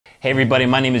Hey everybody,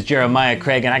 my name is Jeremiah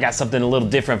Craig and I got something a little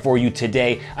different for you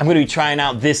today. I'm gonna be trying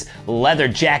out this leather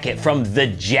jacket from The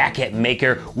Jacket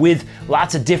Maker with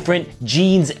lots of different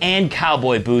jeans and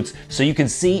cowboy boots so you can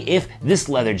see if this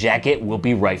leather jacket will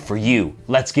be right for you.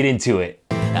 Let's get into it.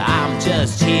 I'm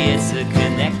just here to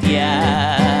connect ya,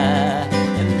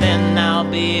 and then I'll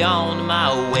be on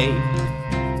my way.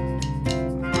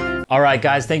 All right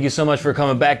guys, thank you so much for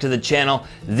coming back to the channel.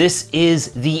 This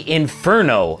is the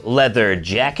Inferno leather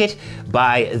jacket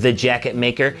by The Jacket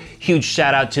Maker. Huge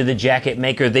shout out to The Jacket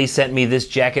Maker. They sent me this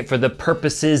jacket for the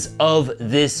purposes of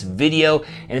this video,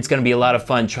 and it's gonna be a lot of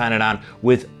fun trying it on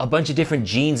with a bunch of different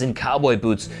jeans and cowboy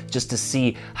boots just to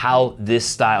see how this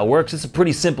style works. It's a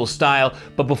pretty simple style,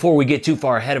 but before we get too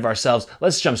far ahead of ourselves,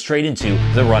 let's jump straight into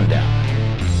the rundown.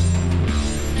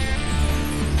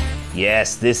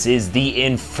 Yes, this is the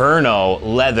Inferno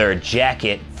leather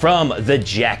jacket from The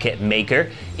Jacket Maker.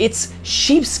 It's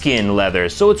sheepskin leather,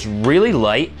 so it's really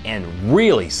light and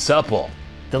really supple.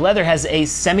 The leather has a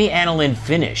semi-aniline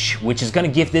finish, which is gonna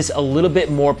give this a little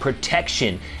bit more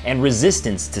protection and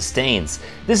resistance to stains.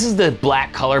 This is the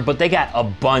black color, but they got a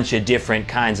bunch of different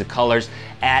kinds of colors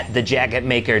at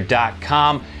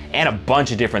thejacketmaker.com. and a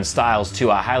bunch of different styles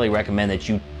too. I highly recommend that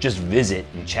you just visit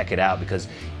and check it out because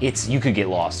you could get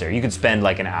lost there. You could spend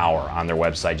like an hour on their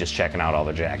website just checking out all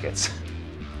the jackets.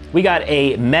 We got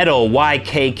a metal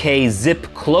YKK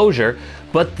zip closure,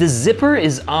 but the zipper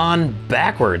is on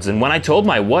backwards. And when I told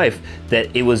my wife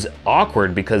that it was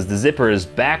awkward because the zipper is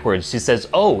backwards, she says,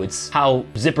 oh, it's how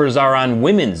zippers are on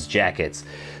women's jackets.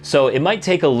 So it might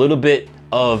take a little bit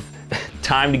of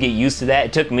time to get used to that.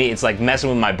 It took me, it's like messing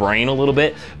with my brain a little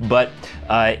bit, but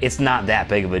it's not that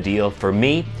big of a deal for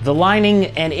me. The lining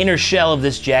and inner shell of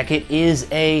this jacket is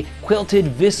a quilted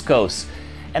viscose,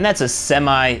 and that's a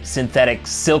semi-synthetic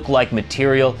silk-like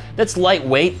material that's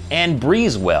lightweight and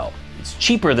breathes well. It's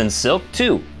cheaper than silk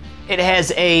too. It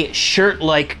has a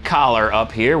shirt-like collar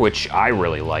up here, which I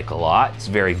really like a lot. It's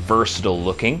very versatile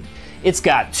looking. It's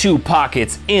got 2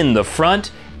 pockets in the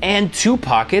front and 2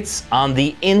 pockets on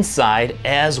the inside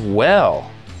as well.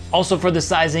 Also for the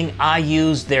sizing, I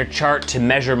used their chart to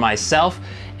measure myself,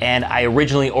 and I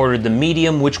originally ordered the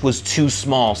medium, which was too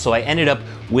small, so I ended up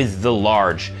with the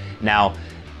large. Now,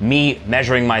 me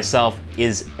measuring myself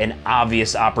is an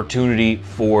obvious opportunity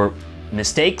for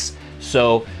mistakes,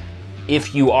 so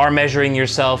if you are measuring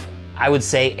yourself, I would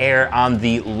say err on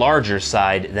the larger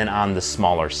side than on the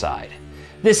smaller side.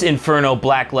 This Inferno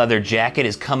black leather jacket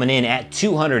is coming in at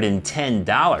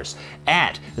 $210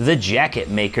 at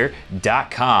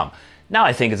thejacketmaker.com. Now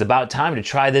I think it's about time to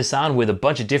try this on with a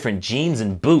bunch of different jeans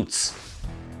and boots.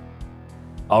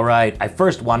 All right, I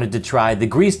first wanted to try the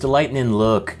greased lightning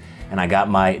look, and I got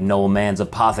my Noel Mann's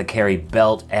Apothecary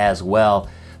belt as well.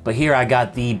 But here I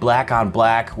got the black on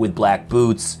black with black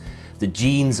boots. The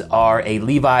jeans are a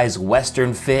Levi's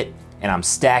Western fit, and I'm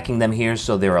stacking them here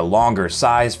so they're a longer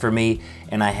size for me.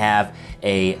 And I have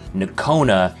a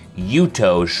Nocona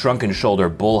U-toe shrunken shoulder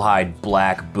bullhide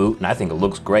black boot, and I think it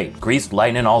looks great. Greased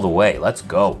lightning all the way, let's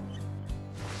go.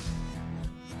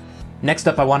 Next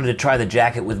up, I wanted to try the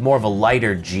jacket with more of a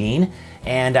lighter jean,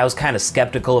 and I was kind of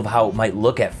skeptical of how it might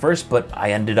look at first, but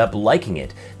I ended up liking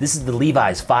it. This is the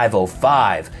Levi's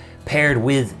 505, paired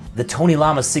with the Tony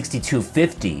Lama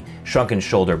 6250 shrunken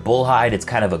shoulder bullhide. It's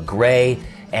kind of a gray,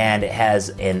 and it has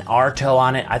an R-toe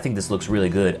on it. I think this looks really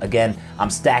good. Again, I'm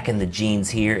stacking the jeans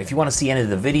here. If you want to see any of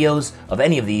the videos of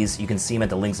any of these, you can see them at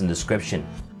the links in the description.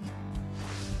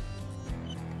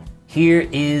 Here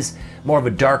is more of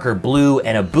a darker blue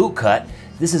and a boot cut.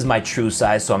 This is my true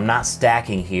size, so I'm not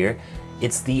stacking here.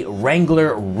 It's the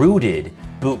Wrangler rooted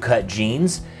boot cut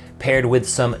jeans paired with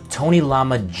some Tony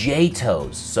Lama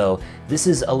J-toes. So this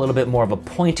is a little bit more of a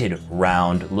pointed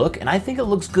round look, and I think it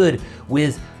looks good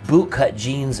with boot cut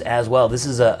jeans as well. This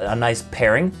is a nice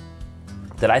pairing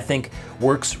that I think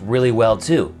works really well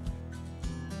too.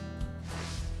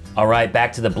 All right,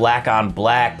 back to the black on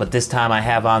black, but this time I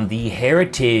have on the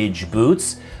Heritage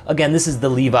boots. Again, this is the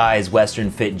Levi's Western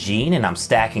fit jean, and I'm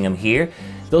stacking them here.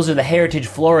 Those are the Heritage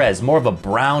Flores, more of a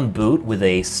brown boot with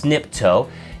a snip toe.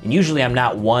 And usually I'm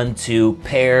not one to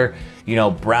pair,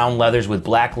 brown leathers with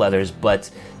black leathers,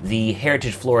 but the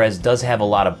Heritage Flores does have a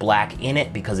lot of black in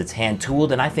it because it's hand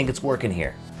tooled, and I think it's working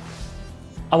here.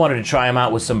 I wanted to try them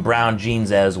out with some brown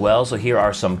jeans as well, so here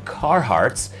are some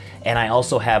Carhartts, and I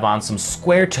also have on some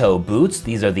square toe boots.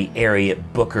 These are the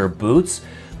Ariat Booker boots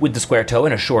with the square toe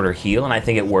and a shorter heel, and I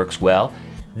think it works well.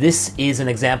 This is an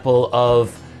example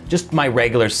of just my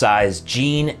regular size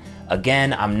jean.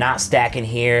 Again, I'm not stacking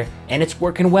here, and it's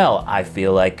working well. I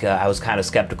feel like I was kind of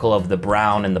skeptical of the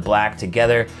brown and the black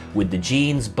together with the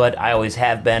jeans, but I always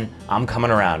have been. I'm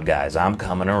coming around, guys. I'm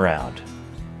coming around.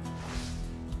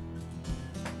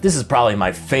 This is probably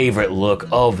my favorite look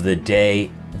of the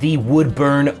day. The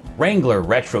Woodburn Wrangler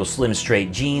Retro Slim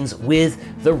Straight jeans with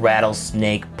the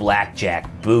Rattlesnake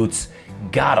Blackjack boots.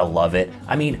 Gotta love it.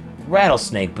 I mean,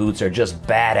 Rattlesnake boots are just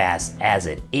badass as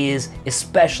it is,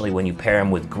 especially when you pair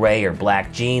them with gray or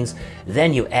black jeans.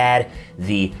 Then you add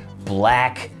the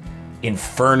black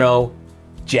Inferno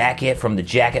jacket from the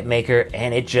jacket maker,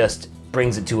 and it just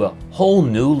brings it to a whole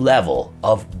new level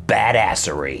of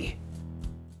badassery.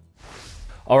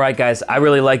 All right, guys, I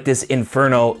really like this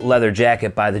Inferno leather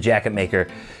jacket by the jacket maker.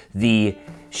 The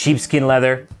sheepskin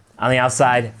leather on the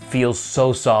outside feels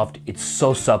so soft. It's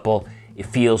so supple. It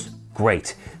feels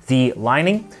great. The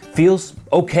lining feels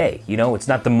okay. You know, it's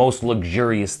not the most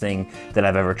luxurious thing that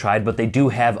I've ever tried, but they do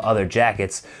have other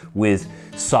jackets with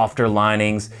softer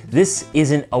linings. This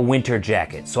isn't a winter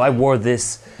jacket, so I wore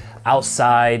this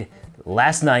outside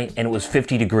last night and it was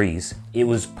 50 degrees. It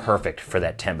was perfect for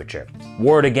that temperature.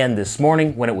 Wore it again this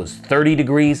morning when it was 30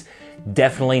 degrees.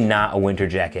 Definitely not a winter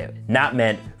jacket. Not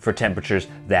meant for temperatures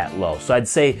that low. So I'd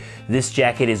say this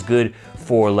jacket is good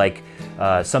for like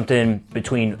something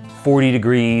between 40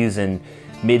 degrees and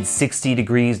mid 60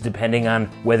 degrees, depending on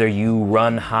whether you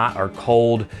run hot or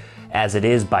cold as it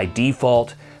is by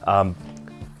default.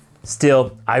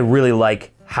 Still, I really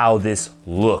like how this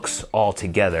looks all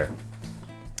together.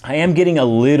 I am getting a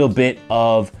little bit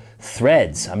of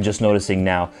threads, I'm just noticing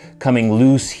now, coming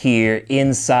loose here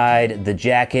inside the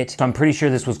jacket. So I'm pretty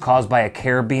sure this was caused by a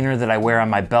carabiner that I wear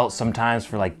on my belt sometimes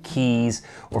for like keys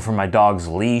or for my dog's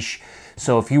leash.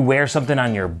 So if you wear something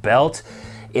on your belt,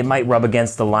 it might rub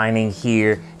against the lining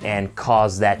here and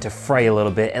cause that to fray a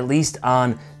little bit, at least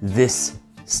on this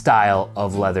style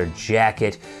of leather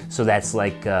jacket. So that's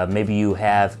like maybe you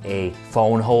have a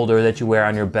phone holder that you wear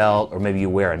on your belt, or maybe you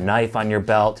wear a knife on your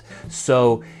belt.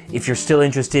 So if you're still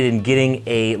interested in getting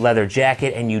a leather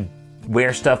jacket and you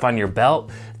wear stuff on your belt,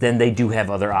 then they do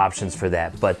have other options for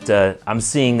that. But I'm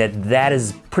seeing that that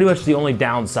is pretty much the only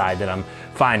downside that I'm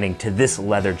finding to this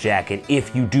leather jacket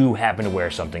if you do happen to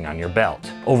wear something on your belt.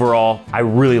 Overall, I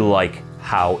really like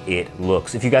how it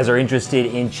looks. If you guys are interested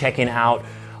in checking out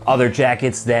other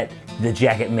jackets that the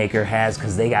jacket maker has,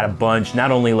 because they got a bunch, not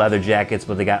only leather jackets,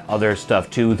 but they got other stuff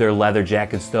too. Their leather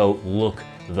jackets though look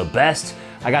the best.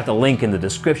 I got the link in the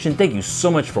description. Thank you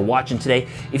so much for watching today.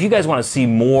 If you guys want to see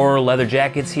more leather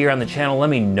jackets here on the channel,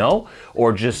 let me know,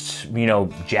 or just, you know,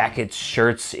 jackets,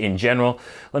 shirts in general.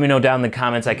 Let me know down in the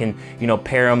comments. I can, you know,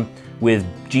 pair them with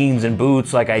jeans and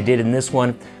boots like I did in this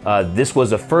one. This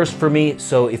was a first for me,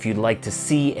 so if you'd like to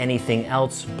see anything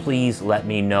else, please let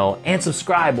me know, and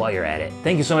subscribe while you're at it.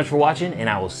 Thank you so much for watching, and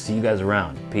I will see you guys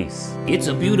around. Peace. It's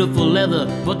a beautiful leather,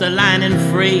 but the lining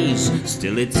frays.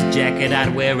 Still, it's a jacket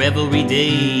I'd wear every day.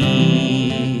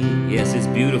 Yes, it's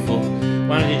beautiful.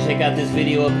 Why don't you check out this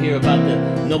video up here about the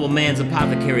Nobleman's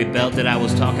Apothecary belt that I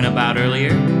was talking about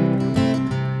earlier.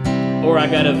 Or I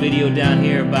got a video down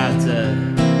here about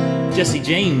Jesse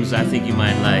James I think you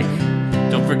might like.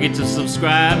 Don't forget to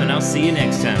subscribe, and I'll see you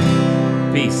next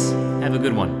time. Peace. Have a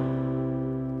good one.